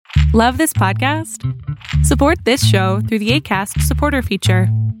Love this podcast? Support this show through the Acast supporter feature.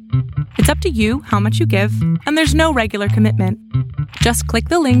 It's up to you how much you give, and there's no regular commitment. Just click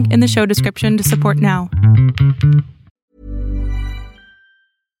the link in the show description to support now.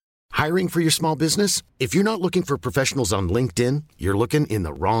 Hiring for your small business? If you're not looking for professionals on LinkedIn, you're looking in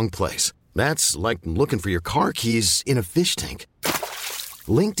the wrong place. That's like looking for your car keys in a fish tank.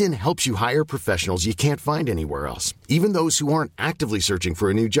 LinkedIn helps you hire professionals you can't find anywhere else, even those who aren't actively searching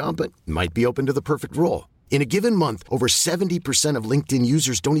for a new job but might be open to the perfect role. In a given month, over 70% of LinkedIn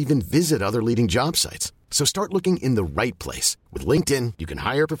users don't even visit other leading job sites. So start looking in the right place. With LinkedIn, you can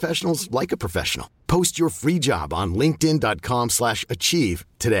hire professionals like a professional. Post your free job on linkedin.com/achieve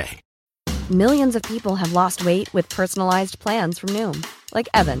today. Millions of people have lost weight with personalized plans from Noom. Like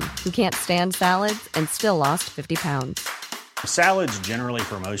Evan, who can't stand salads and still lost 50 pounds. Salads generally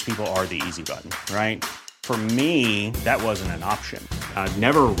for most people are the easy button, right? For me, that wasn't an option. I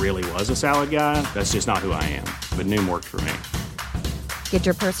never really was a salad guy. That's just not who I am. But Noom worked for me. Get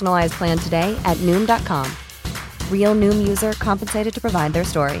your personalized plan today at Noom.com. Real Noom user compensated to provide their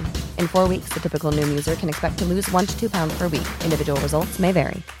story. In 4 weeks, the typical Noom user can expect to lose 1 to 2 pounds per week. Individual results may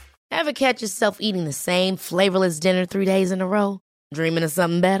vary. Ever catch yourself eating the same flavorless dinner 3 days in a row? Dreaming of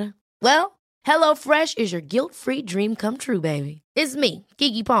something better? Well, HelloFresh is your guilt-free dream come true, baby. It's me,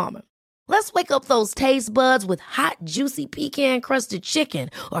 Keke Palmer. Let's wake up those taste buds with hot, juicy pecan-crusted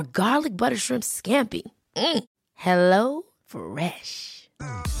chicken or garlic butter shrimp scampi. Hello Fresh.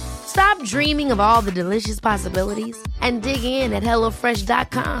 Stop dreaming of all the delicious possibilities and dig in at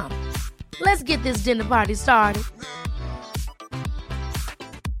HelloFresh.com. Let's get this dinner party started.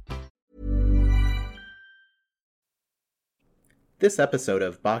 This episode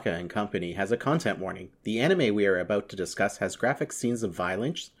of Baka and Company has a content warning. The anime we are about to discuss has graphic scenes of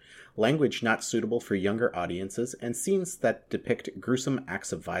violence, language not suitable for younger audiences, and scenes that depict gruesome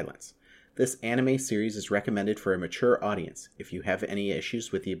acts of violence. This anime series is recommended for a mature audience. If you have any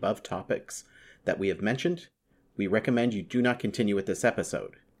issues with the above topics that we have mentioned, we recommend you do not continue with this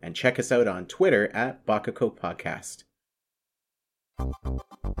episode. And check us out on Twitter at Bakako Podcast.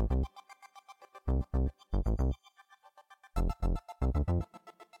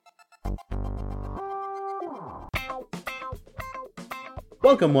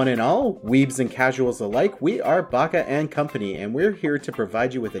 Welcome one and all, weebs and casuals alike. We are Baka and Company, and we're here to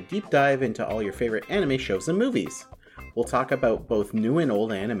provide you with a deep dive into all your favorite anime shows and movies. We'll talk about both new and old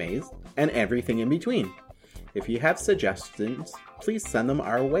animes, and everything in between. If you have suggestions, please send them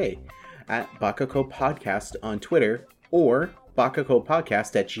our way at Bakako Podcast on Twitter or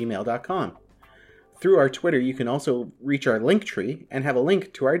bakakopodcast@gmail.com. Through our Twitter, you can also reach our Linktree and have a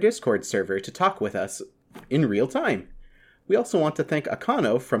link to our Discord server to talk with us in real time. We also want to thank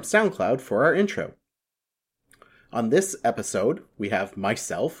Akano from SoundCloud for our intro. On this episode, we have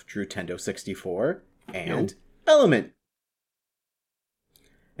myself, Drew Tendo64, and Element.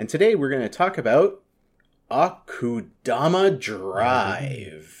 And today we're going to talk about Akudama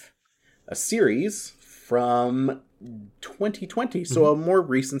Drive, a series from 2020, so a more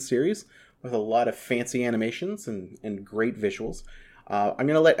recent series with a lot of fancy animations and great visuals. I'm going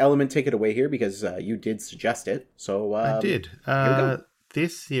to let Element take it away here because you did suggest it. So I did. Here we go.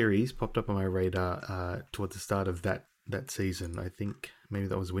 This series popped up on my radar towards the start of that season. I think maybe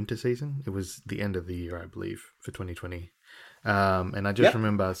that was winter season. It was the end of the year, I believe, for 2020. And I just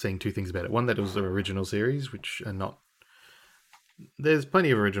remember saying two things about it. One, that it was an original series, which are not... There's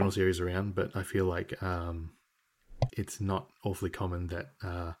plenty of original series around, but I feel like it's not awfully common that...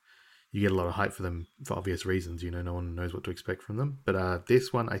 you get a lot of hype for them for obvious reasons. You know, no one knows what to expect from them. But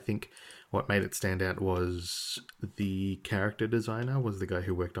this one, I think what made it stand out was the character designer was the guy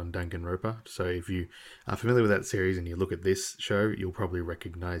who worked on Danganronpa. So if you are familiar with that series and you look at this show, you'll probably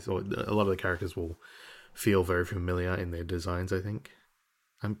recognize, or a lot of the characters will feel very familiar in their designs, I think.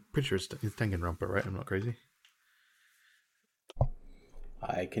 I'm pretty sure it's Danganronpa, right? I'm not crazy.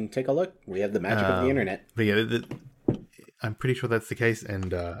 I can take a look. We have the magic of the internet. But yeah, I'm pretty sure that's the case,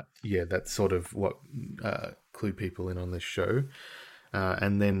 and that's sort of what clued people in on this show.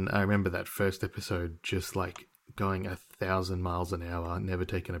 And then I remember that first episode just like going 1,000 miles an hour, never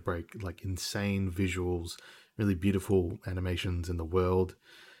taking a break, like insane visuals, really beautiful animations in the world,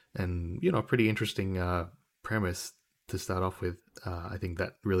 and a pretty interesting premise to start off with. I think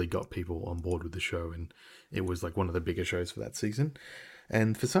that really got people on board with the show, and it was like one of the bigger shows for that season.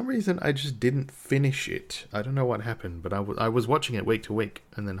 And for some reason, I just didn't finish it. I don't know what happened, but I was watching it week to week,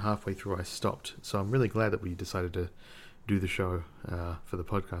 and then halfway through I stopped. So I'm really glad that we decided to do the show for the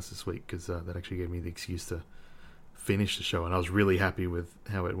podcast this week, because that actually gave me the excuse to finish the show, and I was really happy with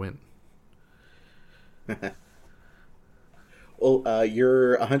how it went. Well,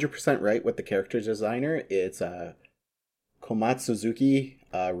 you're 100% right with the character designer. It's Komatsuzuki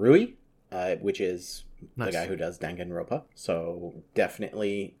Rui, which is the guy who does Danganronpa. So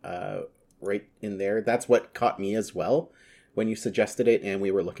definitely right in there. That's what caught me as well when you suggested it, and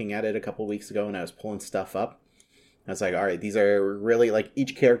we were looking at it a couple weeks ago, and I was pulling stuff up. I was like, all right, these are really, like,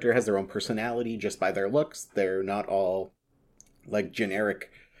 each character has their own personality just by their looks. They're not all, like,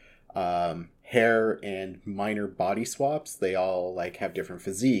 generic hair and minor body swaps. They all, like, have different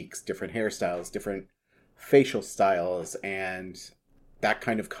physiques, different hairstyles, different facial styles, and that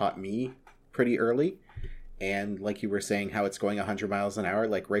kind of caught me pretty early. And like you were saying, how it's going 100 miles an hour,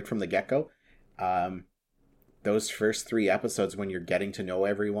 like, right from the get-go. Those first 3 episodes, when you're getting to know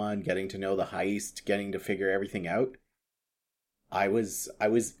everyone, getting to know the heist, getting to figure everything out, I was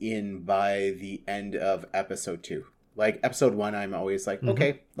in by the end of episode 2. Like, episode 1, I'm always like,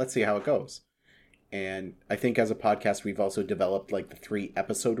 okay, let's see how it goes. And I think as a podcast, we've also developed, like, the 3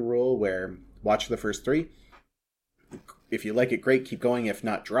 episode rule, where watch the first 3. If you like it, great, keep going. If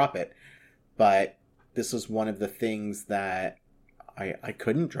not, drop it. But this was one of the things that I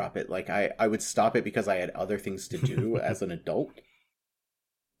couldn't drop it. Like, I would stop it because I had other things to do as an adult.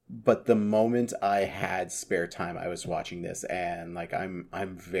 But the moment I had spare time, I was watching this, and, like,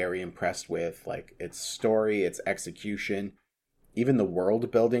 I'm very impressed with, like, its story, its execution, even the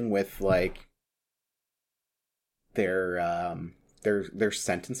world building with, like, their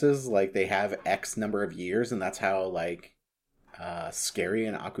sentences. Like, they have X number of years, and that's how, like, scary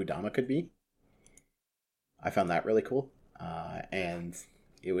an Akudama could be. I found that really cool. And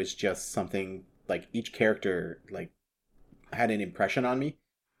it was just something, like, each character, like, had an impression on me,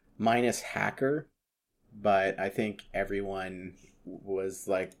 minus Hacker, but I think everyone was,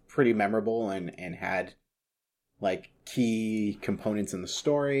 like, pretty memorable and had, like, key components in the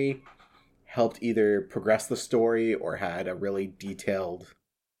story, helped either progress the story or had a really detailed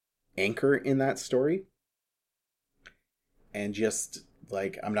anchor in that story. And just,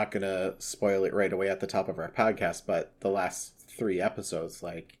 like, I'm not going to spoil it right away at the top of our podcast, but the last 3 episodes,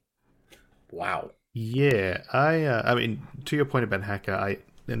 like, wow. Yeah, I mean, to your point about Hacker,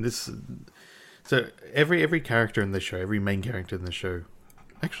 so every character in the show, every main character in the show,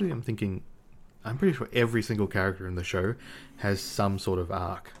 actually, I'm pretty sure every single character in the show has some sort of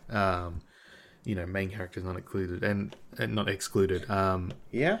arc. Main characters not included and not excluded.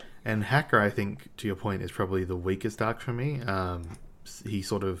 Yeah. And Hacker, I think, to your point, is probably the weakest arc for me.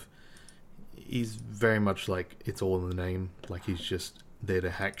 He's very much like, it's all in the name. Like, he's just there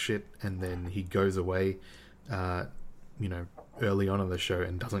to hack shit, and then he goes away, early on in the show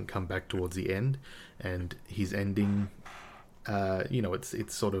and doesn't come back towards the end. And his ending,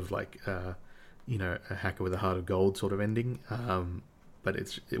 it's sort of like, a hacker with a heart of gold sort of ending. But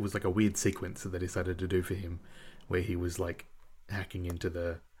it was like a weird sequence that they decided to do for him, where he was, like, hacking into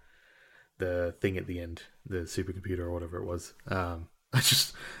the thing at the end, the supercomputer or whatever it was. I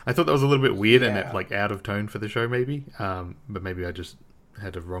thought that was a little bit weird and, like, out of tone for the show, maybe. But maybe I just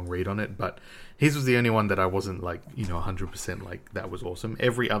had a wrong read on it. But his was the only one that I wasn't, like, 100% like, that was awesome.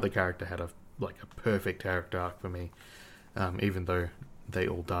 Every other character had a perfect character arc for me, even though they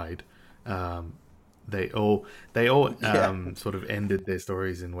all died. They all sort of ended their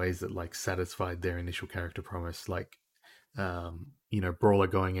stories in ways that, like, satisfied their initial character promise, like, Brawler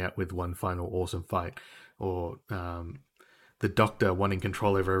going out with one final awesome fight, or the Doctor wanting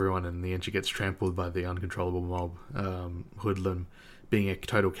control over everyone, and in the end she gets trampled by the uncontrollable mob. Hoodlum being a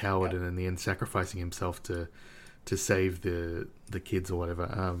total coward, and in the end sacrificing himself to save the kids or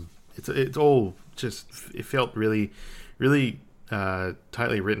whatever. It's all just, it felt really, really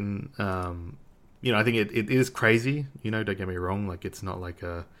tightly written. I think it is crazy, don't get me wrong, like, it's not like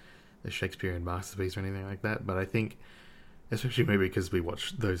a Shakespearean masterpiece or anything like that, but I think, especially maybe because we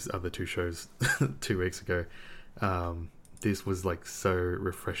watched those other 2 shows 2 weeks ago, this was, like, so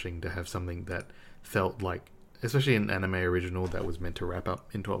refreshing to have something that felt like, especially an anime original that was meant to wrap up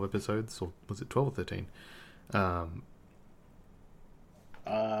in 12 episodes, or was it 12 or 13?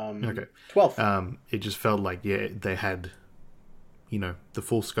 Okay. 12. It just felt like, they had, the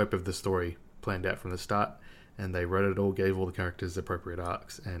full scope of the story planned out from the start, and they wrote it all, gave all the characters appropriate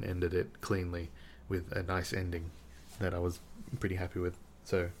arcs, and ended it cleanly with a nice ending that I was pretty happy with.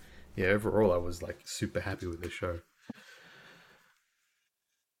 So, yeah, overall I was, like, super happy with this show.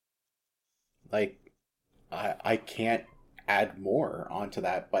 Like, I can't add more onto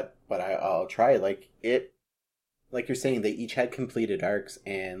that, but I'll try. Like, like you're saying, they each had completed arcs,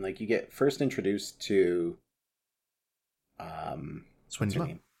 and, like, you get first introduced to what's her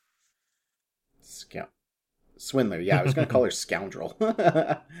name? Swindler. Yeah, I was going to call her Scoundrel.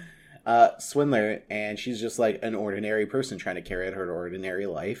 Swindler, and she's just like an ordinary person trying to carry out her ordinary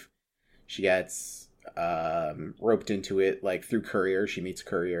life. She gets roped into it like through Courier. She meets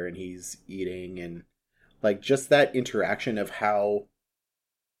Courier and he's eating, and like just that interaction of how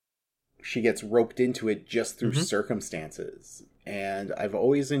she gets roped into it just through circumstances. And I've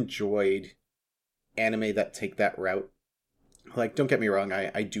always enjoyed anime that take that route. Like, don't get me wrong,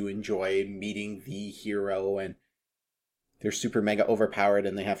 I do enjoy meeting the hero and they're super mega overpowered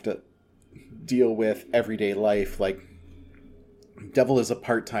and they have to deal with everyday life. Like, Devil is a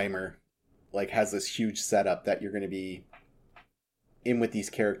part-timer, like, has this huge setup that you're going to be in with these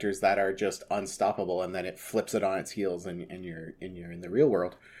characters that are just unstoppable, and then it flips it on its heels and you're in the real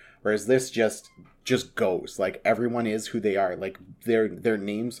world. Whereas this just goes. Like, everyone is who they are. Like, their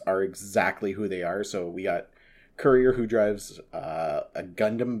names are exactly who they are. So we got Courier, who drives a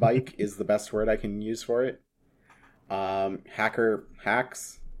Gundam bike is the best word I can use for it. Hacker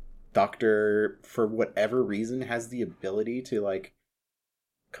hacks. Doctor, for whatever reason, has the ability to, like,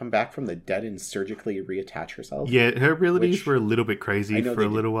 come back from the dead and surgically reattach herself. Yeah, her abilities were a little bit crazy for a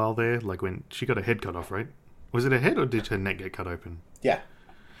little while there. Like, when she got her head cut off, right? Was it her head or did her neck get cut open? Yeah.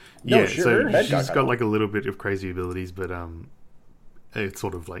 No, yeah, sure, so she's got like a little bit of crazy abilities, but it's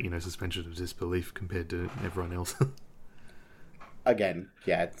sort of like, suspension of disbelief compared to everyone else. Again,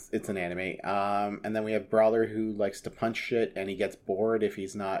 yeah, it's an anime. And then we have Brawler, who likes to punch shit, and he gets bored if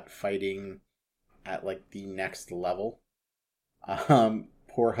he's not fighting at like the next level.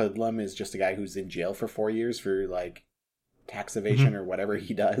 Poor Hoodlum is just a guy who's in jail for 4 years for like tax evasion or whatever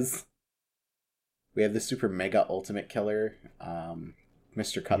he does. We have the super mega ultimate killer,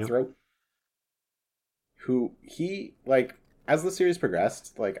 Mr. Cutthroat, who he, like, as the series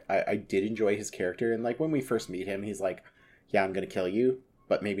progressed, like, I did enjoy his character, and like when we first meet him, he's like, yeah, I'm gonna kill you,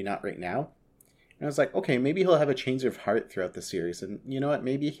 but maybe not right now. And I was like, okay, maybe he'll have a change of heart throughout the series, and you know what,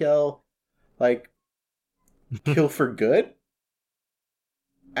 maybe he'll like kill for good.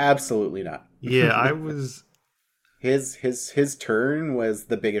 Absolutely not. Yeah, I was his turn was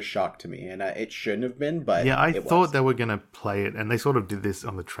the biggest shock to me, and it shouldn't have been, but yeah, I thought they were gonna play it, and they sort of did this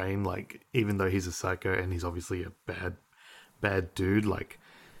on the train. Like, even though he's a psycho and he's obviously a bad dude, like,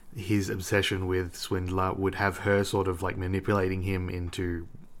 his obsession with Swindler would have her sort of like manipulating him into,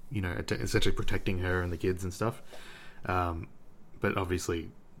 essentially protecting her and the kids and stuff. But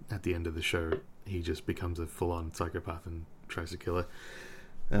obviously, at the end of the show, he just becomes a full-on psychopath and tries to kill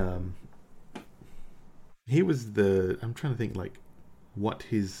her. He was I'm trying to think, like,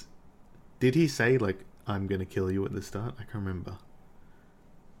 did he say, like, I'm gonna kill you at the start? I can't remember.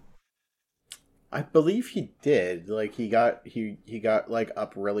 I believe he did. Like, he got like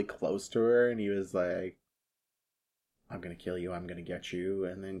up really close to her, and he was like, I'm gonna kill you, I'm gonna get you.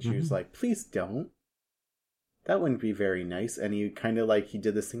 And then she was like, please don't. That wouldn't be very nice. And he kind of like, he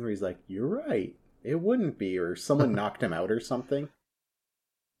did this thing where he's like, you're right, it wouldn't be. Or someone knocked him out or something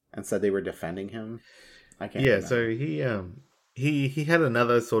and said they were defending him. I can't remember. So he had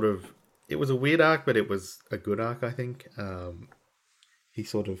another sort of, it was a weird arc, but it was a good arc, I think. He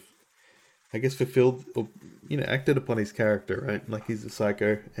sort of, I guess, fulfilled, or, acted upon his character, right? Like, he's a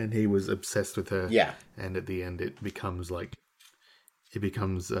psycho and he was obsessed with her. Yeah. And at the end it becomes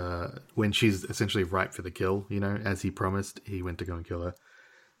when she's essentially ripe for the kill, as he promised, he went to go and kill her.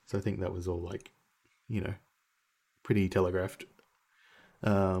 So I think that was all like, pretty telegraphed.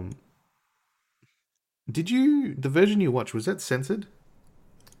 The version you watched, was that censored?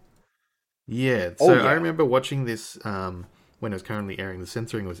 Yeah. So I remember watching this when it was currently airing. The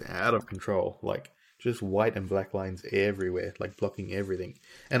censoring was out of control. Like, just white and black lines everywhere, like blocking everything.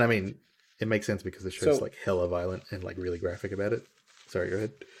 And I mean, it makes sense because the show's like hella violent and like really graphic about it. Sorry, go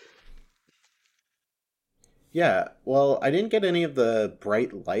ahead. Yeah, well, I didn't get any of the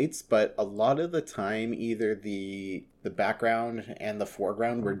bright lights, but a lot of the time, either the background and the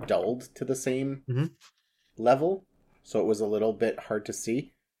foreground were dulled to the same level, so it was a little bit hard to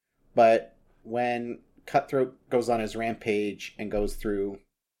see. But when Cutthroat goes on his rampage and goes through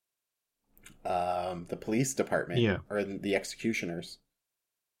the police department, or the executioners,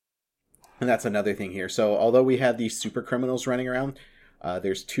 and that's another thing here. So although we have these super criminals running around,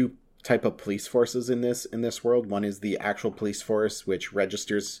 there's two type of police forces in this world. One is the actual police force, which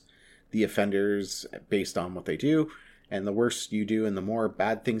registers the offenders based on what they do, and the worse you do and the more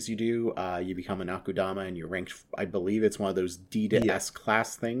bad things you do, you become an Akudama, and you're ranked, I believe it's one of those D to S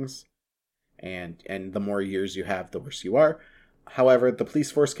class things, and the more years you have, the worse you are. However, the police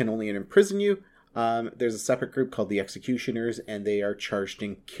force can only imprison you. There's a separate group called the Executioners, and they are charged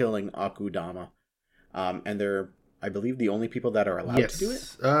in killing Akudama, and they're, I believe, the only people that are allowed to do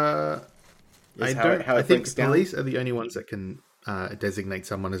it. I think police are the only ones that can designate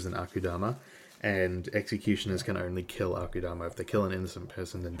someone as an Akudama, and executioners can only kill Akudama. If they kill an innocent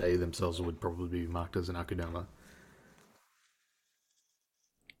person, then they themselves would probably be marked as an Akudama.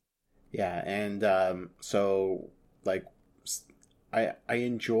 Yeah, and so like I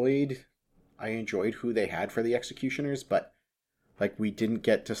enjoyed who they had for the executioners, but like we didn't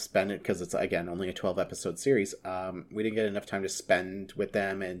get to spend it because it's again only a 12 episode series. We didn't get enough time to spend with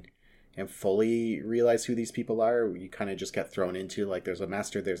them and fully realize who these people are. You kind of just get thrown into like there's a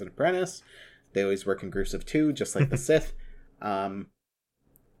master, there's an apprentice. They always work in groups of two, just like the Sith. And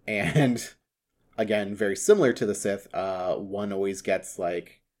again, very similar to the Sith, one always gets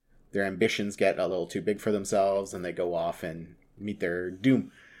like their ambitions get a little too big for themselves and they go off and meet their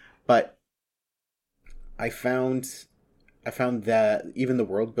doom. But I found that even the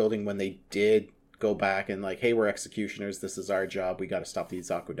world building, when they did go back and like, hey, we're executioners, this is our job, we got to stop these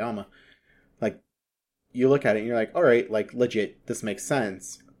Akudama. Like, you look at it and you're like, all right, like legit, this makes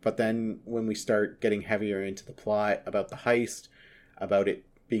sense. But then when we start getting heavier into the plot about the heist, about it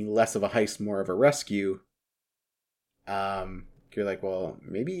being less of a heist, more of a rescue, you're like, well,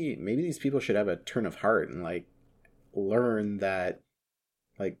 maybe these people should have a turn of heart and like learn that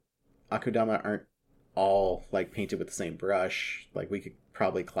like Akudama aren't all like painted with the same brush. Like we could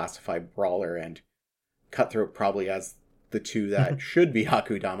probably classify Brawler and Cutthroat probably as the two that should be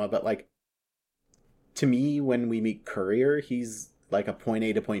Akudama, but like to me, when we meet Courier, he's like a point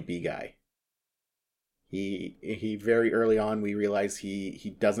A to point B guy. He very early on we realize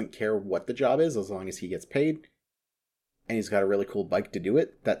he doesn't care what the job is as long as he gets paid. And he's got a really cool bike to do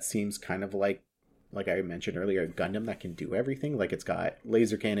it. That seems kind of like I mentioned earlier, a Gundam that can do everything. Like it's got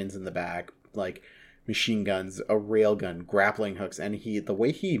laser cannons in the back, like machine guns, a railgun, grappling hooks, and the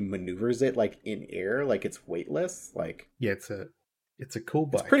way he maneuvers it like in air, like it's weightless. Like yeah, it's a cool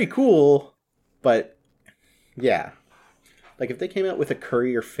bike. It's pretty cool, but yeah, like if they came out with a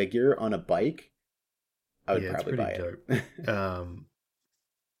Courier figure on a bike, I would probably buy it.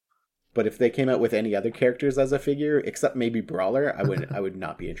 But if they came out with any other characters as a figure, except maybe Brawler, I would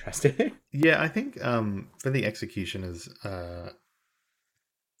not be interested. Yeah, I think for the executioners, I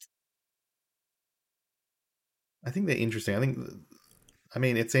think they're interesting. I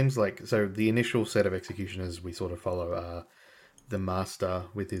mean, it seems like so the initial set of executioners we sort of follow are the master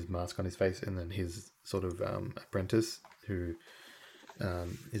with his mask on his face, and then his sort of apprentice who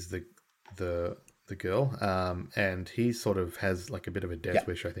is the girl, and he sort of has like a bit of a death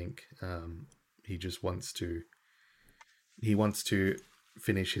wish. I think he just wants to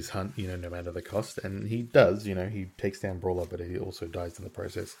finish his hunt, no matter the cost, and he does. He takes down Brawler, but he also dies in the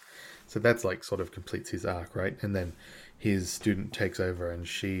process. So that's like sort of completes his arc, right? And then his student takes over, and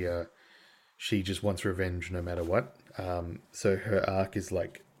she just wants revenge no matter what. So her arc is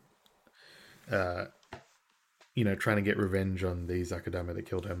like trying to get revenge on these Akudama that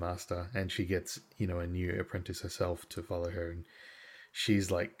killed her master, and she gets, a new apprentice herself to follow her, and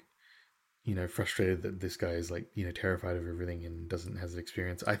she's like, frustrated that this guy is like, terrified of everything and doesn't have the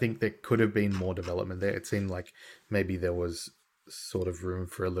experience. I think there could have been more development there. It seemed like maybe there was sort of room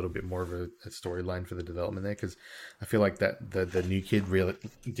for a little bit more of a storyline for the development there, because I feel like that the new kid really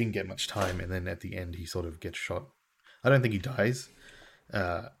didn't get much time, and then at the end he sort of gets shot. I don't think he dies.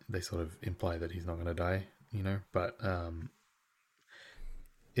 They sort of imply that he's not going to die. But I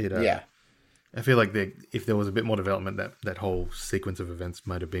feel like if there was a bit more development, that whole sequence of events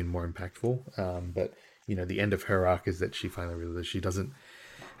might have been more impactful. But the end of her arc is that she finally realizes she doesn't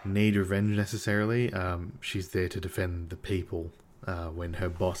need revenge necessarily. She's there to defend the people. When her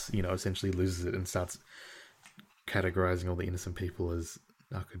boss, essentially loses it and starts categorizing all the innocent people as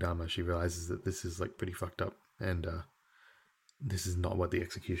Akudama, she realizes that this is like pretty fucked up, and this is not what the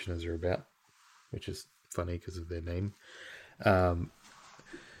executioners are about, which is funny because of their name. So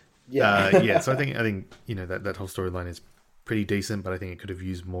I think that whole storyline is pretty decent, but I think it could have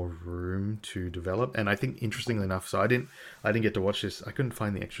used more room to develop. And I think, interestingly enough, so I didn't get to watch this. I couldn't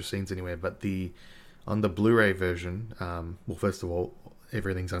find the extra scenes anywhere, but on the Blu-ray version, well, first of all,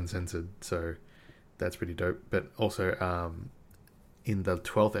 everything's uncensored, so that's pretty dope. But also, in the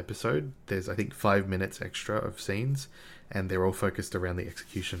 12th episode, there's I think 5 minutes extra of scenes, and they're all focused around the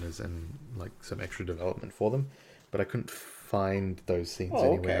executioners and like some extra development for them. But I couldn't find those scenes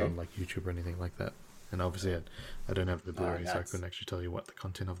anywhere on like YouTube or anything like that. And obviously, I don't have the Blu-ray, so I couldn't actually tell you what the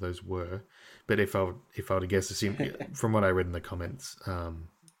content of those were. But if I were to guess, from what I read in the comments,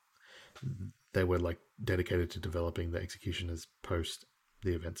 they were like dedicated to developing the executioners post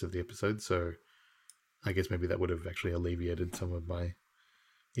the events of the episode. So I guess maybe that would have actually alleviated some of my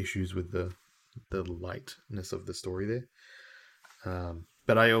issues with the lightness of the story there.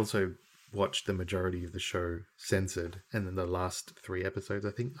 But I also watched the majority of the show censored, and then the last 3 episodes,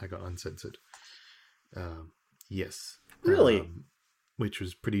 I think, I got uncensored. Yes. Really? Which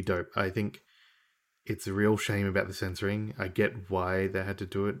was pretty dope. I think it's a real shame about the censoring. I get why they had to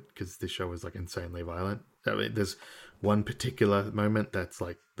do it, because this show was like insanely violent. I mean, there's one particular moment that's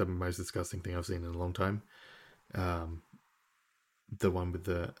like the most disgusting thing I've seen in a long time. The one with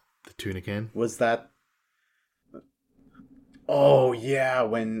the tuna can. Was that... Oh, yeah,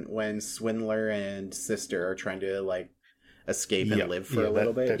 when Swindler and Sister are trying to, like, escape and live for a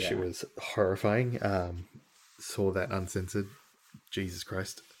little bit. That shit was horrifying. Saw that uncensored. Jesus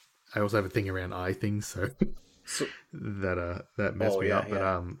Christ. I also have a thing around eye things, so that messed me up.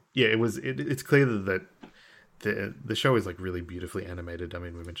 But it's clear that the show is like really beautifully animated. I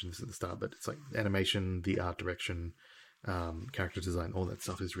mean, we mentioned this at the start, but it's like animation, the art direction, character design, all that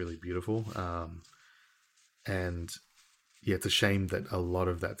stuff is really beautiful. And yeah, it's a shame that a lot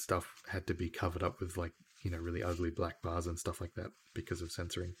of that stuff had to be covered up with like, you know, really ugly black bars and stuff like that because of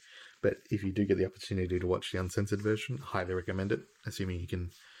censoring. But if you do get the opportunity to watch the uncensored version, highly recommend it, assuming you can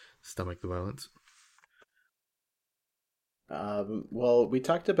stomach the violence. Well, we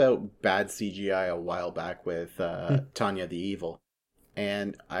talked about bad CGI a while back with Tanya the Evil.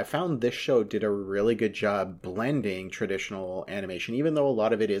 And I found this show did a really good job blending traditional animation, even though a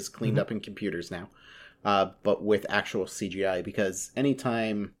lot of it is cleaned up in computers now, but with actual CGI. Because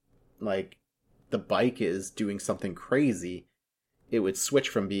anytime, like, the bike is doing something crazy, it would switch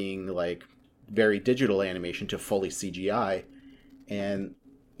from being, like, very digital animation to fully CGI. And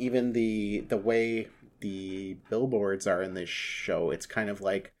even the way the billboards are in this show, it's kind of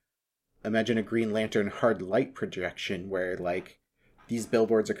like, imagine a Green Lantern hard light projection where, like, these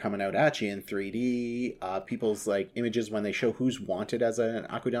billboards are coming out at you in 3D. People's, like, images when they show who's wanted as an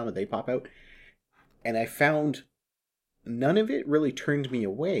Akudama, they pop out. And I found none of it really turned me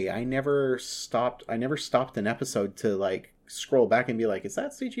away. I never stopped an episode to, like, scroll back and be like, is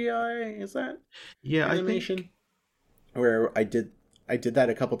that CGI? Is that animation? I think... Where I did that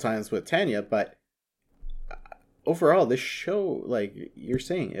a couple times with Tanya, but overall, this show, like you're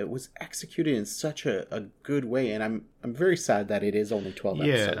saying, it was executed in such a good way, and I'm very sad that it is only 12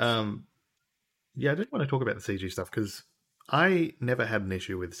 episodes. I didn't want to talk about the CG stuff because I never had an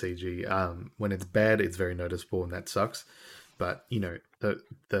issue with CG. When it's bad, it's very noticeable, and that sucks. But you know,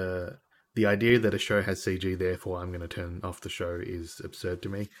 the idea that a show has CG, therefore I'm going to turn off the show, is absurd to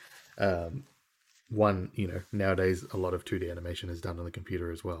me. One, you know, nowadays a lot of 2D animation is done on the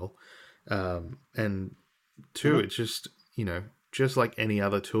computer as well, and two, it's just, you know, just like any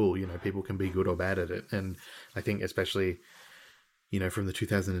other tool, you know, people can be good or bad at it. And I think especially, you know, from the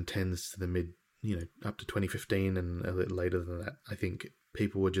 2010s to the mid, you know, up to 2015 and a little later than that, I think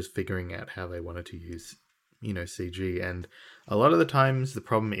people were just figuring out how they wanted to use, you know, CG. And a lot of the times the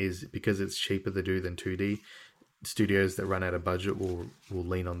problem is because it's cheaper to do than 2D, studios that run out of budget will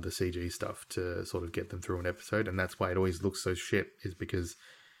lean on the CG stuff to sort of get them through an episode. And that's why it always looks so shit, is because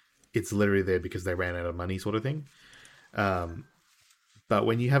it's literally there because they ran out of money, sort of thing. But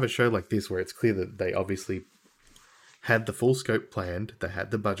when you have a show like this, where it's clear that they obviously had the full scope planned, they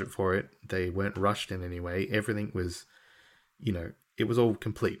had the budget for it, they weren't rushed in any way, everything was, you know, it was all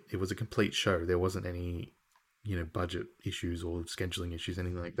complete. It was a complete show. There wasn't any, you know, budget issues or scheduling issues,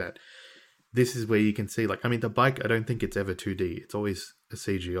 anything like that. This is where you can see, like, I mean, the bike, I don't think it's ever 2D. It's always a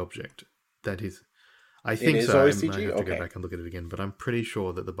CG object. That is... I think it is so. Always I CG? have to go back and look at it again, but I'm pretty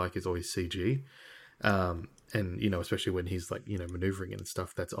sure that the bike is always CG. And, you know, especially when he's, like, you know, maneuvering and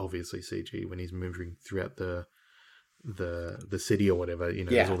stuff, that's obviously CG. When he's moving throughout the city or whatever, you know,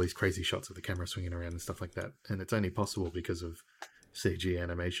 there's all these crazy shots of the camera swinging around and stuff like that. And it's only possible because of CG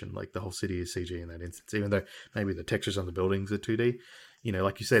animation. Like, the whole city is CG in that instance, even though maybe the textures on the buildings are 2D. You know,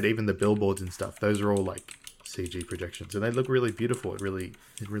 like you said, even the billboards and stuff, those are all like CG projections, and they look really beautiful. It really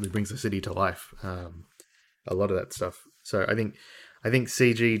brings the city to life. A lot of that stuff. So I think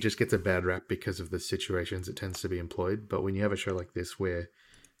CG just gets a bad rap because of the situations it tends to be employed. But when you have a show like this where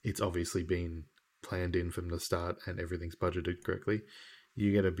it's obviously been planned in from the start and everything's budgeted correctly,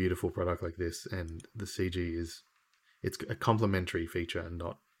 you get a beautiful product like this, and the CG it's a complementary feature and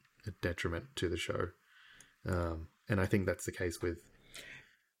not a detriment to the show. And I think that's the case with.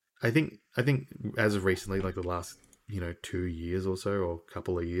 I think as of recently, like the last, you know, 2 years or so, or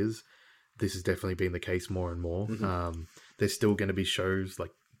couple of years, this has definitely been the case more and more. Mm-hmm. There's still going to be shows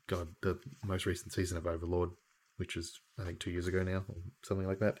like, God, the most recent season of Overlord, which is, I think, 2 years ago now, or something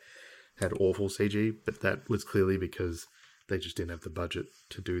like that, had awful CG, but that was clearly because they just didn't have the budget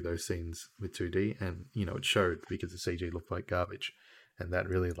to do those scenes with 2D, and, you know, it showed because the CG looked like garbage, and that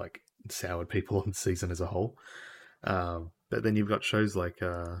really, like, soured people on the season as a whole. But then you've got shows like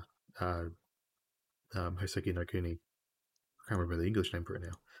Hoseki no Kuni. I can't remember the English name for it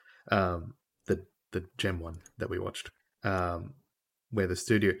now. The gem one that we watched, where the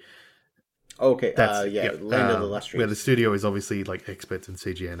studio. Okay, Land of the Lustrous. Where the studio is obviously like experts in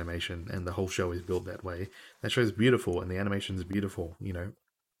CG animation, and the whole show is built that way. That show is beautiful, and the animation is beautiful. You know,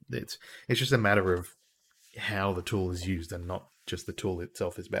 it's just a matter of how the tool is used, and not just the tool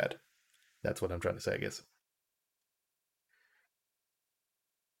itself is bad. That's what I'm trying to say, I guess.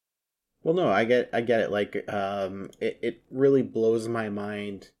 Well, no, I get it. Like, it really blows my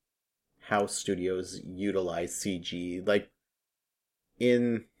mind how studios utilize CG. Like,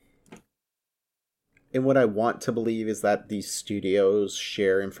 in what I want to believe is that these studios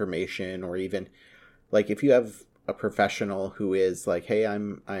share information, or even, like, if you have a professional who is like, hey,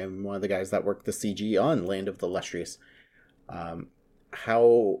 I'm one of the guys that worked the CG on Land of the Lustrous,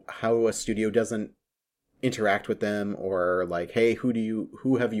 how a studio doesn't interact with them, or like, hey,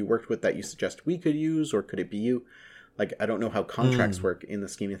 who have you worked with that you suggest we could use, or could it be you? Like, I don't know how contracts work in the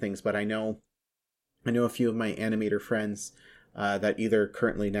scheme of things, but I know a few of my animator friends that either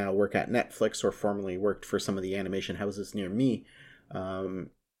currently now work at Netflix or formerly worked for some of the animation houses near me.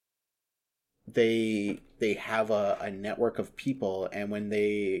 They have a network of people, and when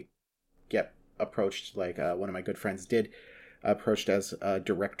they get approached, like one of my good friends did, approached as a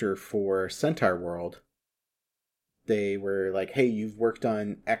director for Centaur World, they were like, hey, you've worked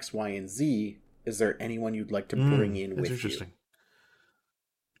on X, Y, and Z. Is there anyone you'd like to bring in with you?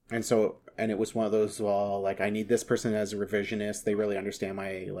 And it was one of those, well, like, I need this person as a revisionist. They really understand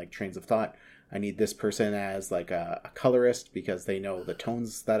my, like, trains of thought. I need this person as, like, a colorist, because they know the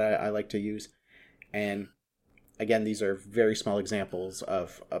tones that I like to use. And again, these are very small examples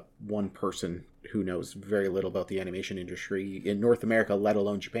of one person who knows very little about the animation industry in North America, let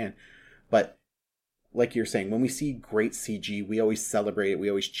alone Japan. But like you're saying, when we see great CG, we always celebrate it. We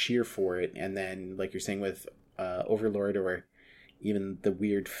always cheer for it. And then, like you're saying with Overlord, or even the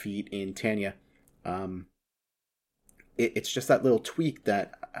weird feat in Tanya, it's just that little tweak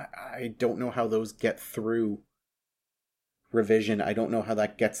that I don't know how those get through revision. I don't know how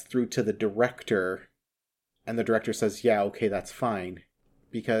that gets through to the director, and the director says, yeah, okay, that's fine.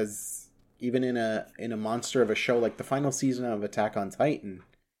 Because even in a monster of a show like the final season of Attack on Titan,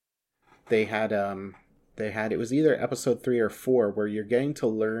 they had it was either episode 3 or 4 where you're getting to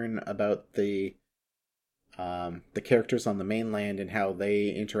learn about the characters on the mainland and how they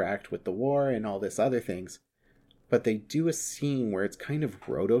interact with the war and all this other things. But they do a scene where it's kind of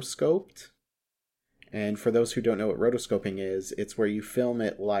rotoscoped. And for those who don't know what rotoscoping is, it's where you film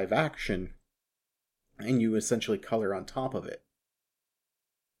it live action and you essentially color on top of it.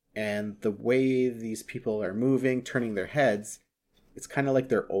 And the way these people are moving, turning their heads, it's kind of like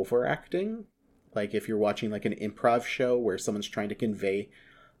they're overacting. Like if you're watching like an improv show where someone's trying to convey,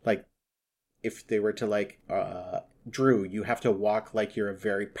 like if they were to like, Drew, you have to walk like you're a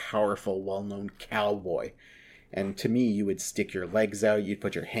very powerful, well-known cowboy. And to me, you would stick your legs out, you'd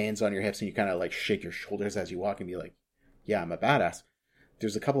put your hands on your hips, and you kind of like shake your shoulders as you walk and be like, yeah, I'm a badass.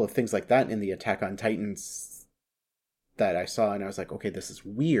 There's a couple of things like that in the Attack on Titans that I saw, and I was like, okay, this is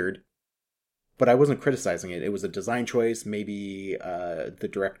weird. But I wasn't criticizing it. It was a design choice. Maybe the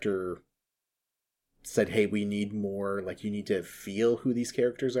director said, hey, we need more, like, you need to feel who these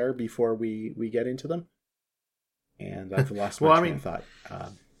characters are before we get into them. And I've lost my train of thought.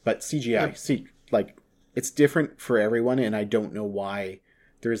 But CGI, it's different for everyone, and I don't know why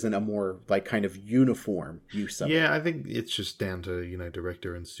there isn't a more, like, kind of uniform use of it. Yeah, I think it's just down to,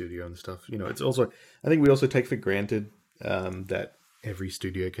 director and studio and stuff. It's also, I think we also take for granted that every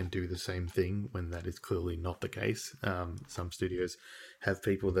studio can do the same thing when that is clearly not the case. Some studios have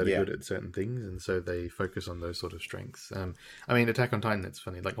people that are good at certain things, and so they focus on those sort of strengths. I mean, Attack on Titan, it's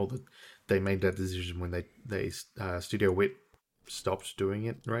funny, like they made that decision when they Studio Wit stopped doing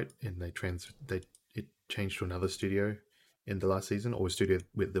it, right? And it changed to another studio in the last season, or was Studio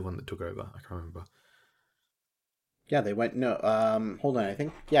Wit the one that took over? I can't remember. Yeah, they went, hold on, I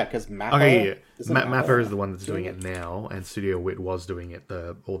think, because Mappa... Okay, yeah. Mappa is the one that's doing it now, and Studio Wit was doing it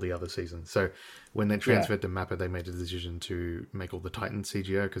all the other seasons. So when they transferred to Mappa, they made a decision to make all the Titan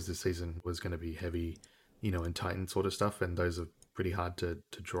CGO, because this season was going to be heavy, in Titan sort of stuff, and those are pretty hard to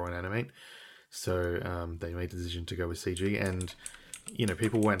draw and animate. So they made the decision to go with CG, and,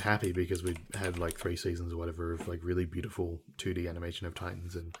 people weren't happy because we had like 3 seasons or whatever of like really beautiful 2D animation of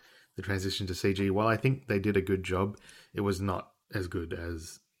Titans, and the transition to CG, while I think they did a good job, it was not as good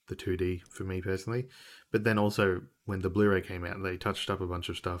as the 2D for me personally. But then also, when the Blu-ray came out, they touched up a bunch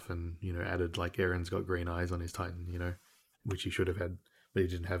of stuff and, added like Eren's got green eyes on his Titan, which he should have had, but he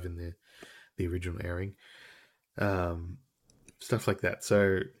didn't have in the original airing. Stuff like that.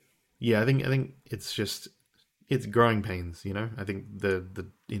 So, Yeah, I think it's growing pains, you know. I think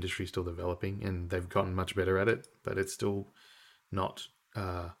the industry's still developing and they've gotten much better at it, but it's still not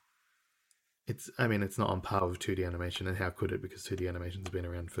it's not on par with 2D animation, and how could it, because 2D animation's been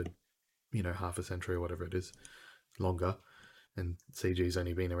around for, you know, half a century or whatever it is, longer, and CG's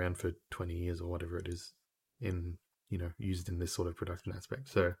only been around for 20 years or whatever it is, in, you know, used in this sort of production aspect.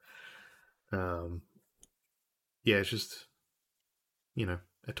 So yeah, it's just, you know,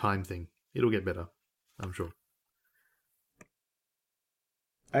 a time thing. It'll get better, I'm sure.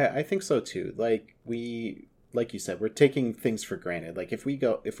 I think so too. Like you said, we're taking things for granted. Like if we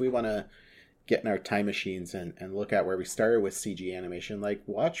want to get in our time machines and look at where we started with CG animation, like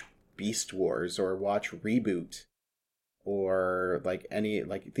watch Beast Wars or watch Reboot, or like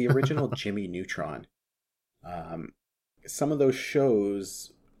the original Jimmy Neutron. Some of those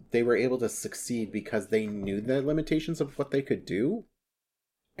shows, they were able to succeed because they knew the limitations of what they could do.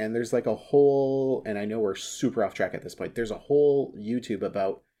 And there's like a whole, and I know we're super off track at this point, there's a whole YouTube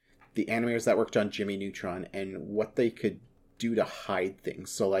about the animators that worked on Jimmy Neutron and what they could do to hide things.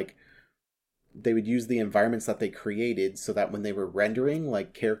 So like they would use the environments that they created so that when they were rendering,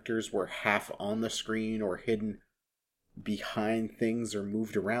 like characters were half on the screen or hidden behind things or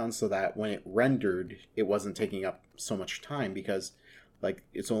moved around, so that when it rendered, it wasn't taking up so much time, because like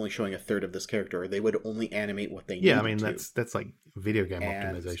it's only showing a third of this character, or they would only animate what they needed to. Yeah, I mean that's like video game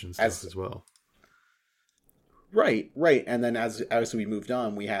optimization stuff as well. Right. And then as we moved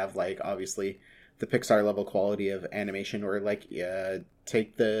on, we have like obviously the Pixar level quality of animation, or like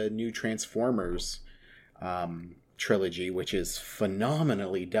take the new Transformers trilogy, which is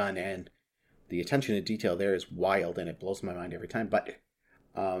phenomenally done, and the attention to detail there is wild, and it blows my mind every time. But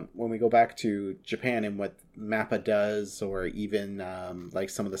when we go back to Japan and what MAPPA does, or even like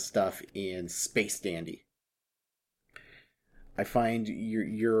some of the stuff in Space Dandy, I find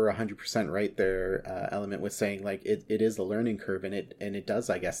you're 100% right there, Element, with saying like it is a learning curve, and it does,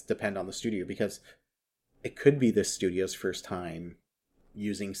 I guess, depend on the studio, because it could be the studio's first time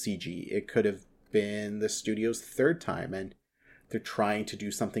using CG. It could have been the studio's third time, and they're trying to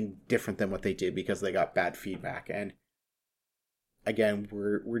do something different than what they did because they got bad feedback. And again,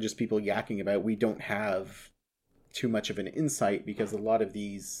 we're just people yakking about. We don't have too much of an insight, because a lot of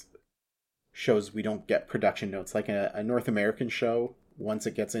these shows, we don't get production notes. Like a North American show, once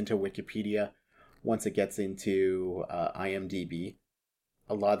it gets into Wikipedia, once it gets into IMDb,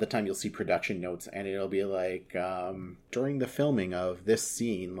 a lot of the time you'll see production notes, and it'll be like, during the filming of this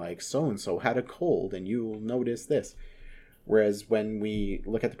scene, like so-and-so had a cold, and you'll notice this. Whereas when we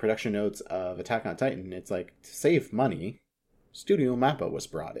look at the production notes of Attack on Titan, it's like, to save money, Studio MAPPA was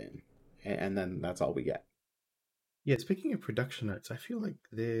brought in, and then that's all we get. Yeah, speaking of production notes, I feel like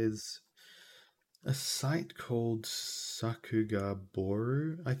there's a site called Sakuga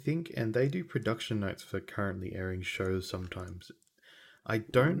Boru, I think, and they do production notes for currently airing shows sometimes. I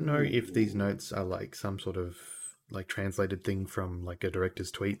don't know if these notes are like some sort of like translated thing from like a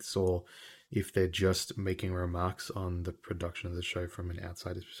director's tweets, or if they're just making remarks on the production of the show from an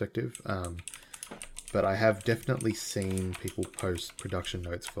outsider's perspective. But I have definitely seen people post production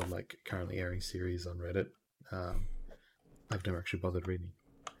notes for like currently airing series on Reddit. I've never actually bothered reading.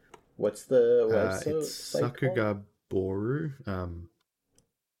 What's the it's Sakuga Boru.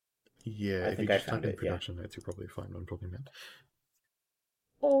 Yeah, I think I found it. Production notes, you'll probably find what I'm talking about.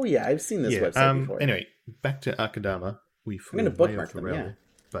 Oh yeah, I've seen this website before. Anyway, back to Akudama. I'm going to bookmark them. Yeah,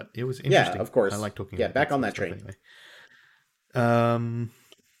 but it was interesting. Yeah, of course. I like talking. Yeah, back on that train. Anyway.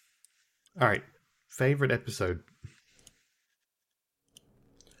 All right. Favorite episode.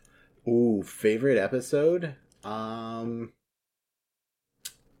 Ooh, favorite episode. I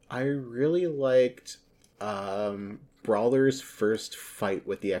really liked Brawler's first fight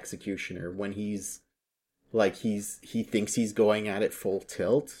with the Executioner, when he thinks he's going at it full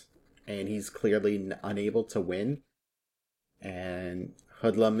tilt, and he's clearly unable to win, and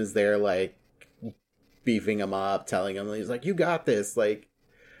Hoodlum is there like beefing him up, telling him, he's like, you got this, like,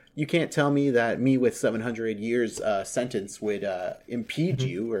 you can't tell me that me with 700 years sentence would impede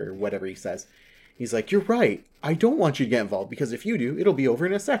you, or whatever he says. He's like, you're right, I don't want you to get involved, because if you do, it'll be over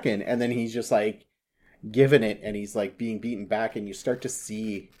in a second. And then he's just like giving it, and he's like being beaten back, and you start to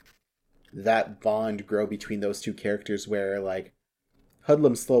see that bond grow between those two characters, where like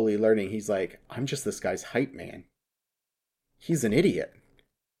Hoodlum's slowly learning, he's like, I'm just this guy's hype man, he's an idiot,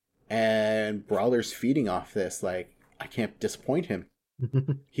 and Brawler's feeding off this, like, I can't disappoint him,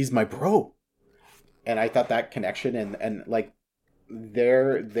 he's my bro. And I thought that connection and like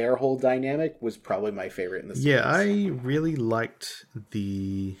their whole dynamic was probably my favorite in the series. Yeah, I really liked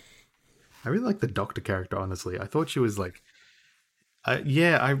the Doctor character, honestly. I thought she was like, I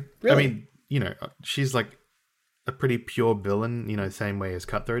mean, she's like a pretty pure villain, same way as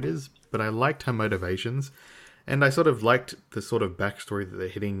Cutthroat is, but I liked her motivations, and I sort of liked the sort of backstory that they're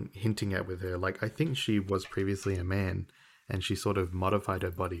hinting at with her. Like, I think she was previously a man, and she sort of modified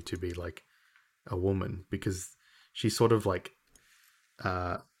her body to be like a woman, because she sort of like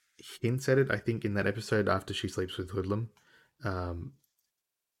hints at it, I think, in that episode after she sleeps with Hoodlum.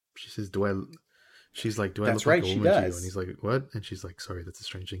 She says, She's like, do I look like a woman to you? And he's like, what? And she's like, sorry, that's a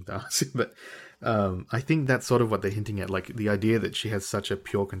strange thing to ask. But I think that's sort of what they're hinting at. Like, the idea that she has such a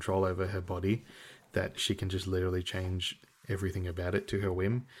pure control over her body that she can just literally change everything about it to her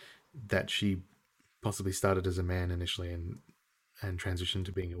whim, that she possibly started as a man initially and transitioned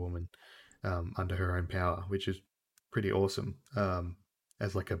to being a woman under her own power, which is pretty awesome.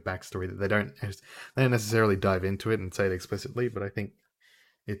 As like a backstory that they don't necessarily dive into it and say it explicitly, but I think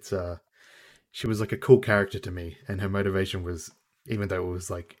it's she was like a cool character to me, and her motivation was, even though it was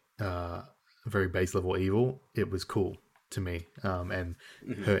like very base level evil, it was cool to me. And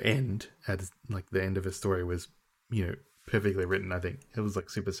her end, at like the end of her story, was perfectly written. I think it was like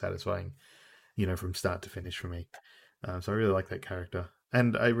super satisfying, from start to finish for me. So I really like that character,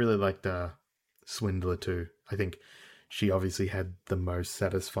 and I really liked Swindler too. I think she obviously had the most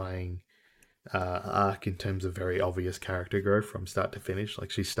satisfying arc in terms of very obvious character growth from start to finish.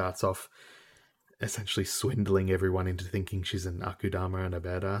 Like, she starts off essentially swindling everyone into thinking she's an Akudama and a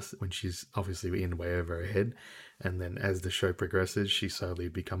badass when she's obviously in way over her head. And then as the show progresses, she slowly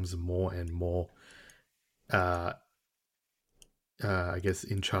becomes more and more, I guess,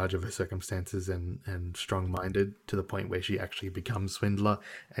 in charge of her circumstances and strong-minded, to the point where she actually becomes Swindler,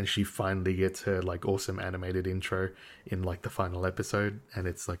 and she finally gets her like awesome animated intro in like the final episode, and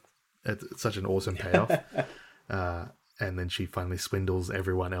it's such an awesome payoff. And then she finally swindles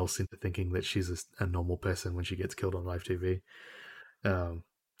everyone else into thinking that she's a normal person when she gets killed on live TV.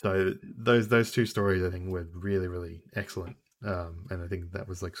 So those two stories, I think, were really, really excellent. And I think that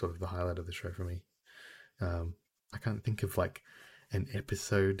was like sort of the highlight of the show for me. I can't think of like an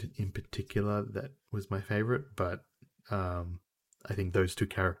episode in particular that was my favorite, but I think those two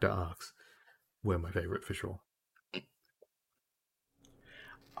character arcs were my favorite for sure.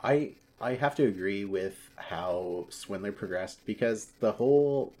 I have to agree with how Swindler progressed, because the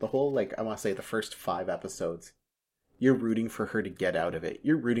whole like, I want to say the first 5 episodes, you're rooting for her to get out of it.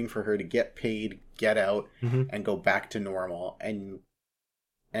 You're rooting for her to get paid, get out, and go back to normal. And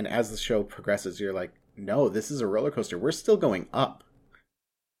as the show progresses, you're like, no, this is a roller coaster. We're still going up.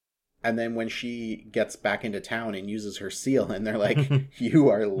 And then when she gets back into town and uses her seal, and they're like, you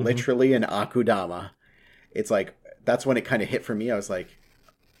are literally an Akudama. It's like, that's when it kind of hit for me. I was like,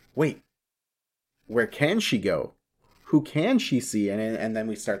 wait, where can she go? Who can she see? And then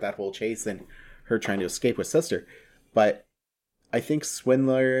we start that whole chase and her trying to escape with Sister. But I think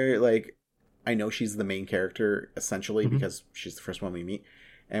Swindler, like, I know she's the main character essentially because she's the first one we meet,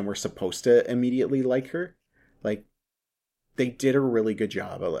 and we're supposed to immediately like her. Like, they did a really good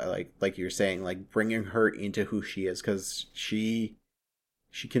job of, like you're saying, like, bringing her into who she is, because she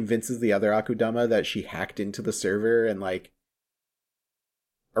convinces the other Akudama that she hacked into the server and like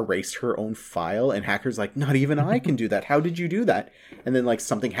erased her own file, and Hacker's like, not even I can do that. How did you do that? And then like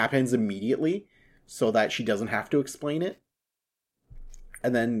something happens immediately so that she doesn't have to explain it.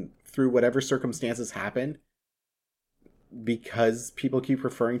 And then through whatever circumstances happen, because people keep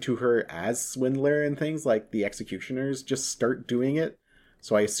referring to her as Swindler and things, like the executioners just start doing it.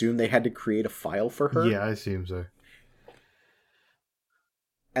 So I assume they had to create a file for her. Yeah, I assume so.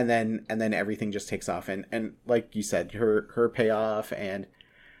 And then everything just takes off, and like you said, her payoff, and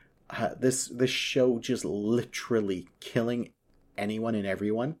this show just literally killing anyone and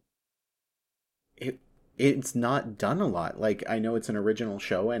everyone. It's not done a lot. Like, I know it's an original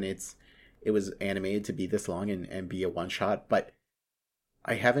show and it was animated to be this long and be a one shot, but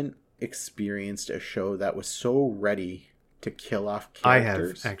I haven't experienced a show that was so ready to kill off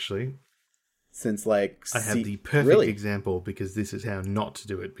characters. I have, actually. Since like I have the perfect example, because this is how not to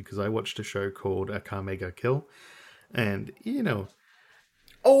do it, because I watched a show called Akame ga Kill, and it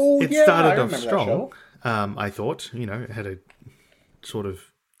started off strong. I thought, it had a sort of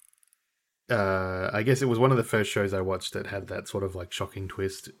I guess it was one of the first shows I watched that had that sort of like shocking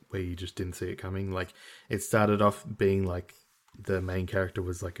twist where you just didn't see it coming. Like, it started off being like the main character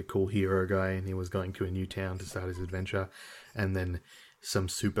was like a cool hero guy, and he was going to a new town to start his adventure, and then some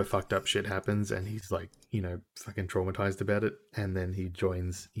super fucked up shit happens, and he's like, fucking traumatized about it, and then he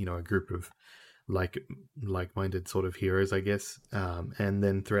joins, a group of like-minded sort of heroes, I guess. And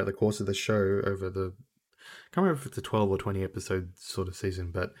then throughout the course of the show, over the, I can't remember if it's a 12 or 20 episode sort of season,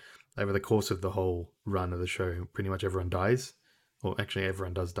 but over the course of the whole run of the show, pretty much everyone dies. Or actually,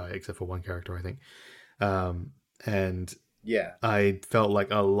 everyone does die except for one character, I think. And Yeah. I felt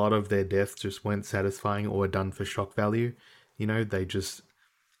like a lot of their deaths just weren't satisfying or were done for shock value. You know,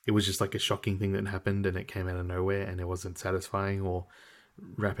 it was just like a shocking thing that happened and it came out of nowhere and it wasn't satisfying or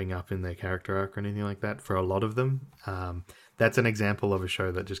wrapping up in their character arc or anything like that for a lot of them. That's an example of a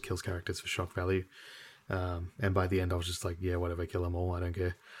show that just kills characters for shock value. And by the end, I was just like, yeah, whatever, kill them all, I don't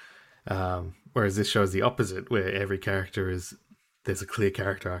care. Whereas this show is the opposite, where every character there's a clear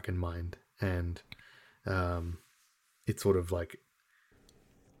character arc in mind. And it's sort of like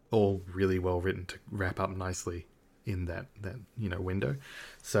all really well written to wrap up nicely in that window.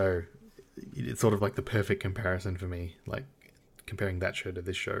 So it's sort of like the perfect comparison for me, like comparing that show to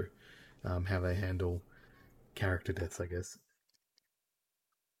this show, how they handle character deaths, I guess.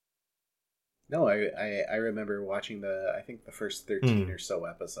 No, I remember watching I think the first 13 or so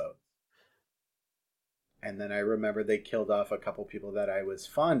episodes. And then I remember they killed off a couple people that I was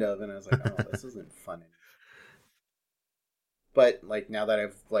fond of, and I was like, oh, this isn't fun anymore. But, like, now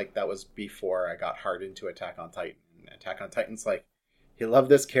that that was before I got hard into Attack on Titan. Attack on Titan's like, you love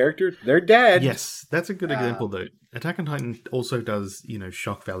this character? They're dead! Yes, that's a good example, though. Attack on Titan also does,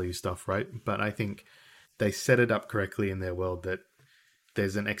 shock value stuff, right? But I think they set it up correctly in their world that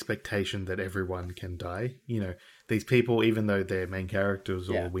there's an expectation that everyone can die. These people, even though they're main characters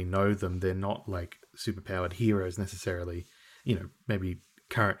or we know them, they're not, like, superpowered heroes necessarily. Maybe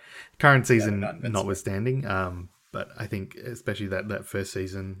current season notwithstanding. But I think especially that first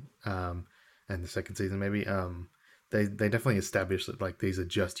season and the second season maybe, they definitely established that like these are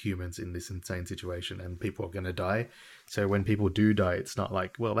just humans in this insane situation and people are going to die. So when people do die, it's not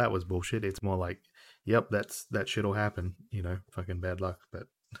like, well, that was bullshit. It's more like, yep, that shit'll happen. Fucking bad luck. But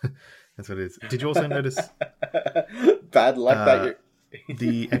that's what it is. Did you also notice bad luck that you're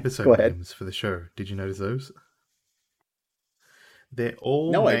the episode names for the show? Did you notice those? They're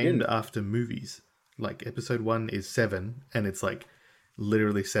all named after movies. Like episode 1 is 7, and it's like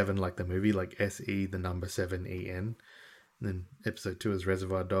literally 7 like the movie, like SE the number 7EN. And then episode 2 is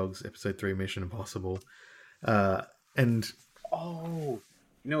Reservoir Dogs. Episode 3 Mission Impossible. And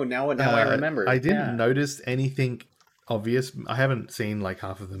now I remember. I didn't notice anything obvious. I haven't seen like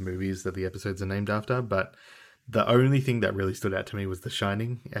half of the movies that the episodes are named after, but the only thing that really stood out to me was The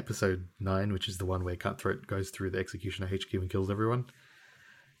Shining, episode 9, which is the one where Cutthroat goes through the executioner HQ and kills everyone.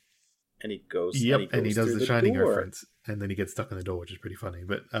 And he goes. Yep, and he does the Shining door. reference, and then he gets stuck in the door, which is pretty funny.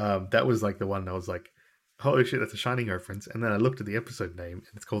 But that was like the one I was like, "Holy shit, that's a Shining reference!" And then I looked at the episode name,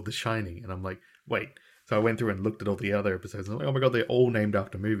 and it's called The Shining, and I'm like, "Wait." So I went through and looked at all the other episodes, and I'm like, "Oh my god, they're all named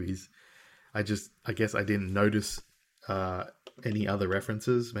after movies." I guess I didn't notice any other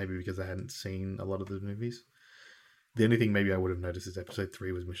references, maybe because I hadn't seen a lot of the movies. The only thing maybe I would have noticed is episode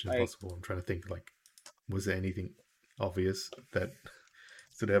 3 was Mission Impossible. I'm trying to think, like, was there anything obvious that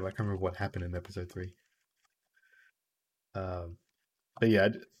stood out? I can't remember what happened in episode 3. But yeah.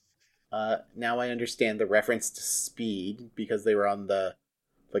 Now I understand the reference to Speed, because they were on the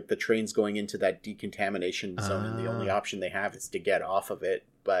train's going into that decontamination zone, and the only option they have is to get off of it.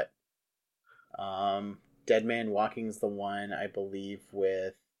 But Dead Man Walking's the one, I believe,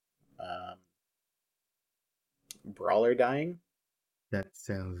 with Brawler dying. That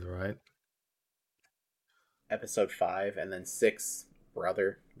sounds right. Episode 5, and then 6,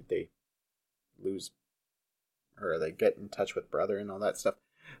 Brother. They lose, or they get in touch with Brother and all that stuff.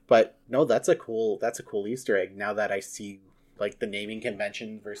 But no, that's a cool Easter egg. Now that I see like the naming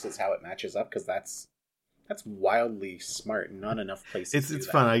convention versus how it matches up, because that's wildly smart and not enough places. It's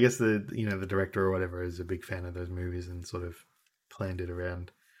fun. I guess the director or whatever is a big fan of those movies and sort of planned it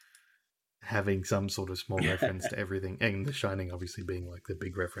around having some sort of small reference to everything, and The Shining obviously being like the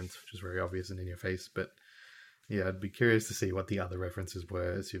big reference, which is very obvious and in your face. But yeah, I'd be curious to see what the other references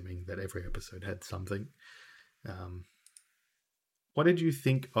were, assuming that every episode had something. What did you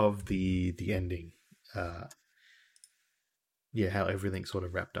think of the ending? How everything sort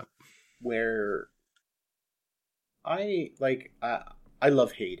of wrapped up. Where I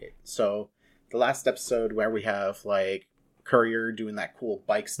love hate it. So the last episode where we have like Courier doing that cool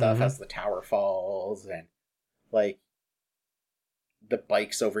bike stuff as the tower falls, and like the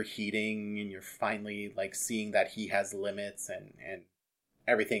bike's overheating, and you're finally like seeing that he has limits, and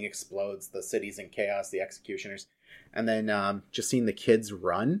everything explodes. The city's in chaos, the executioners, and then just seeing the kids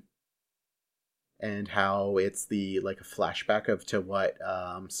run, and how it's a flashback to what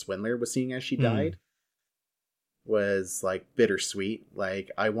Swindler was seeing as she died, was like bittersweet.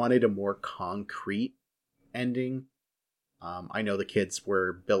 Like, I wanted a more concrete ending. I know the kids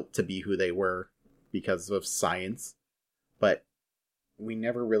were built to be who they were because of science, but we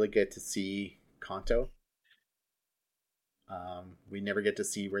never really get to see Kanto. We never get to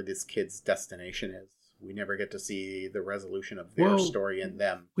see where this kid's destination is. We never get to see the resolution of their story and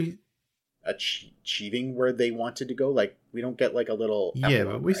them achieving where they wanted to go. Like, we don't get like a little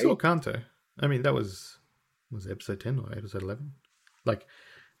epilogue, but we saw Kanto. I mean, that was it episode 10 or episode 11? Like,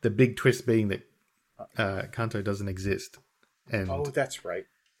 the big twist being that Kanto doesn't exist. And that's right.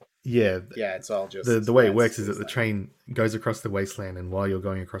 Yeah. Yeah, it's all just... The way it works is that the train goes across the wasteland, and while you're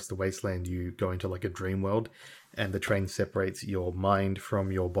going across the wasteland, you go into like a dream world, and the train separates your mind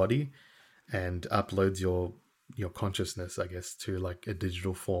from your body and uploads your consciousness, I guess, to like a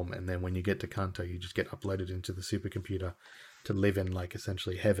digital form. And then when you get to Kanto, you just get uploaded into the supercomputer to live in like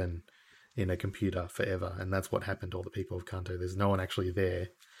essentially heaven in a computer forever. And that's what happened to all the people of Kanto. There's no one actually there.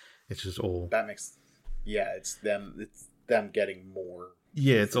 It's just all... That makes... Yeah, it's them getting more...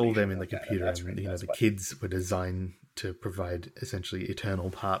 Yeah, it's all them in the computer. And and the kids were designed to provide essentially eternal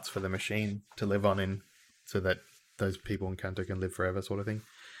parts for the machine to live on in, so that those people in Kanto can live forever, sort of thing.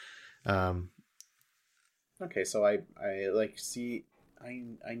 Okay, so I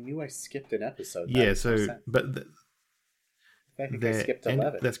knew I skipped an episode. Yeah, so but I think I skipped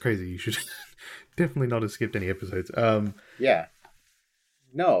 11. That's crazy. You should definitely not have skipped any episodes. Yeah.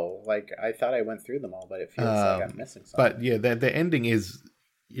 No, like I thought I went through them all, but it feels like I'm missing something. But yeah, the ending is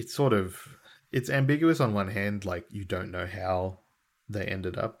it's ambiguous on one hand, like you don't know how they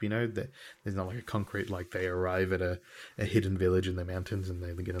ended up, there's not like a concrete, like they arrive at a hidden village in the mountains and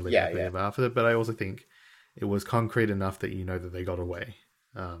they're going to live happily ever after. But I also think it was concrete enough that that they got away.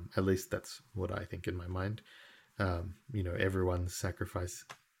 At least that's what I think in my mind. Everyone's sacrifice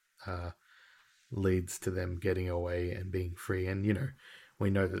leads to them getting away and being free, and we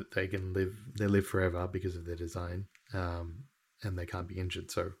know that they live forever because of their design, and they can't be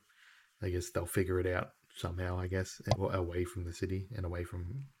injured. So I guess they'll figure it out somehow, I guess, away from the city and away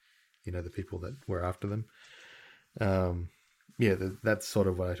from, the people that were after them. That's sort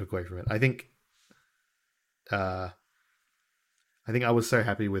of what I took away from it. I think I was so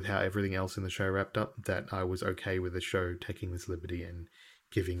happy with how everything else in the show wrapped up that I was okay with the show taking this liberty and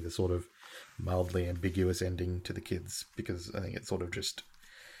giving the sort of mildly ambiguous ending to the kids, because I think it sort of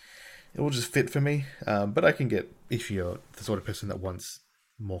it will just fit for me. But I can get, if you're the sort of person that wants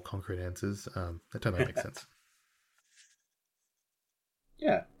more concrete answers, that totally makes sense.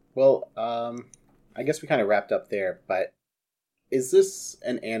 Yeah. Well, I guess we kind of wrapped up there, but is this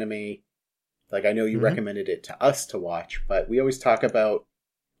an anime? Like, I know you recommended it to us to watch, but we always talk about,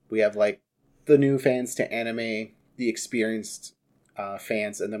 we have like the new fans to anime, the experienced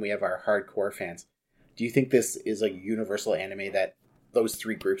fans, and then we have our hardcore fans. Do you think this is a universal anime that those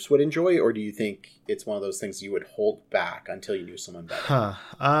three groups would enjoy, or do you think it's one of those things you would hold back until you knew someone better?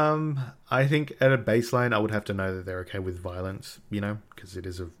 I think at a baseline, I would have to know that they're okay with violence, because it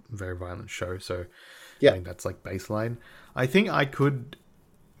is a very violent show. So yeah, I think that's like baseline. I think I could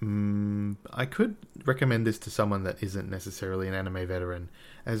recommend this to someone that isn't necessarily an anime veteran,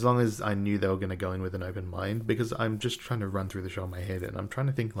 as long as I knew they were going to go in with an open mind, because I'm just trying to run through the show in my head, and I'm trying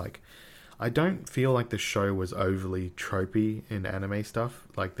to think, like, I don't feel like the show was overly tropey in anime stuff.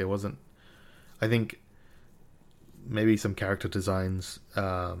 Like, there wasn't... I think maybe some character designs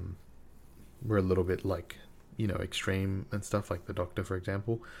were a little bit, like, extreme and stuff, like the Doctor, for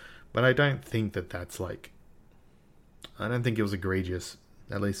example. But I don't think that's, like... I don't think it was egregious,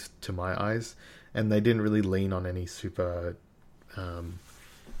 at least to my eyes. And they didn't really lean on any super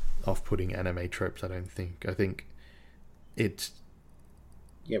off-putting anime tropes, I don't think. I think it's...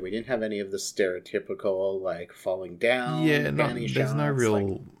 Yeah, we didn't have any of the stereotypical, like, falling down. Yeah, there's no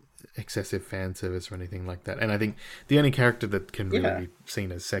real excessive fan service or anything like that. And I think the only character that can really be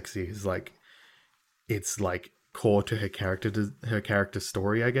seen as sexy is, like, it's, like, core to her character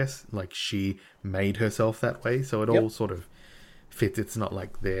story, I guess. Like, she made herself that way, so it all sort of fits. It's not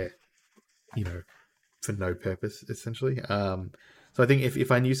like they're, for no purpose, essentially. So I think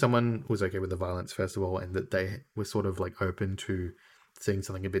if I knew someone was okay with the violence, first of all, and that they were sort of, like, open to seeing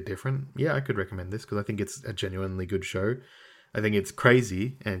something a bit different, yeah, I could recommend this, because I think it's a genuinely good show. I think it's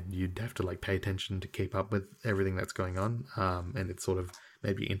crazy, and you'd have to, like, pay attention to keep up with everything that's going on, and it's sort of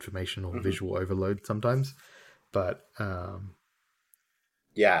maybe information or visual overload sometimes, but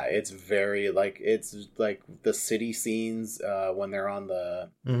yeah, it's very, like, it's like the city scenes when they're on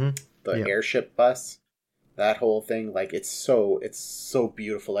the airship bus, that whole thing, like, it's so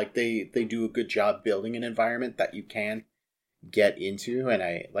beautiful. Like, they do a good job building an environment that you can get into, and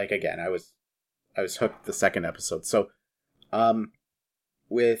I was hooked the second episode. So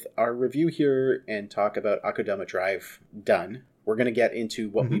with our review here and talk about Akudama Drive done, we're going to get into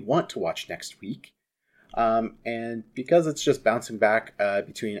what we want to watch next week. And because it's just bouncing back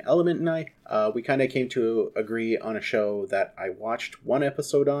between Element and I, we kind of came to agree on a show that I watched one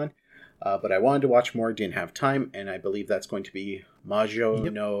episode on, but I wanted to watch more, didn't have time, and I believe that's going to be Majo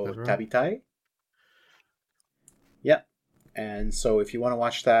no Tabitai. Yep. And so if you want to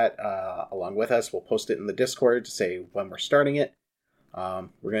watch that along with us, we'll post it in the Discord to say when we're starting it.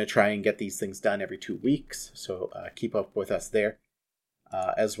 We're going to try and get these things done every 2 weeks, so keep up with us there.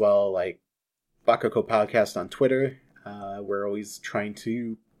 As well, like Bakako Podcast on Twitter. We're always trying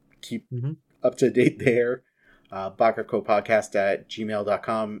to keep up to date there. Bakako Podcast at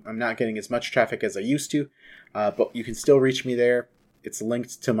gmail.com. I'm not getting as much traffic as I used to, but you can still reach me there. It's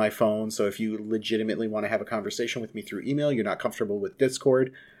linked to my phone, so if you legitimately want to have a conversation with me through email, you're not comfortable with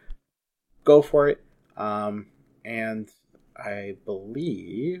Discord, go for it. And I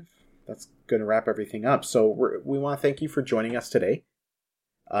believe that's going to wrap everything up. So we want to thank you for joining us today.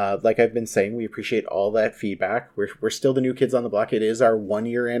 Like I've been saying, we appreciate all that feedback. We're still the new kids on the block. It is our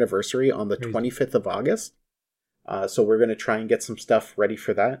 1-year anniversary on the 25th of August. So we're going to try and get some stuff ready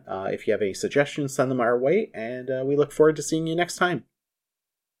for that. If you have any suggestions, send them our way. And we look forward to seeing you next time.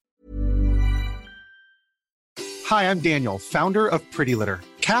 Hi, I'm Daniel, founder of Pretty Litter.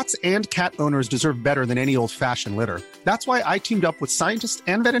 Cats and cat owners deserve better than any old-fashioned litter. That's why I teamed up with scientists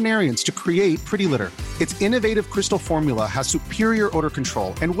and veterinarians to create Pretty Litter. Its innovative crystal formula has superior odor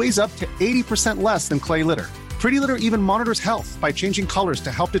control and weighs up to 80% less than clay litter. Pretty Litter even monitors health by changing colors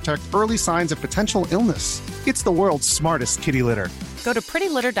to help detect early signs of potential illness. It's the world's smartest kitty litter. Go to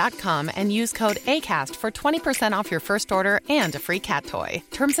prettylitter.com and use code ACAST for 20% off your first order and a free cat toy.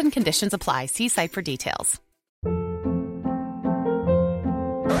 Terms and conditions apply. See site for details.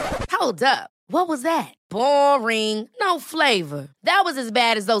 Hold up. What was that? Boring. No flavor. That was as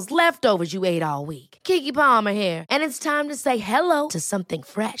bad as those leftovers you ate all week. Keke Palmer here, and it's time to say hello to something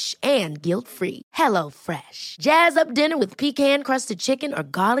fresh and guilt-free. Hello Fresh. Jazz up dinner with pecan-crusted chicken or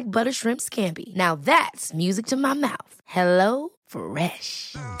garlic butter shrimp scampi. Now that's music to my mouth. Hello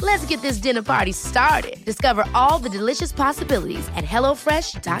Fresh. Let's get this dinner party started. Discover all the delicious possibilities at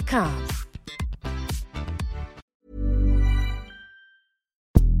HelloFresh.com.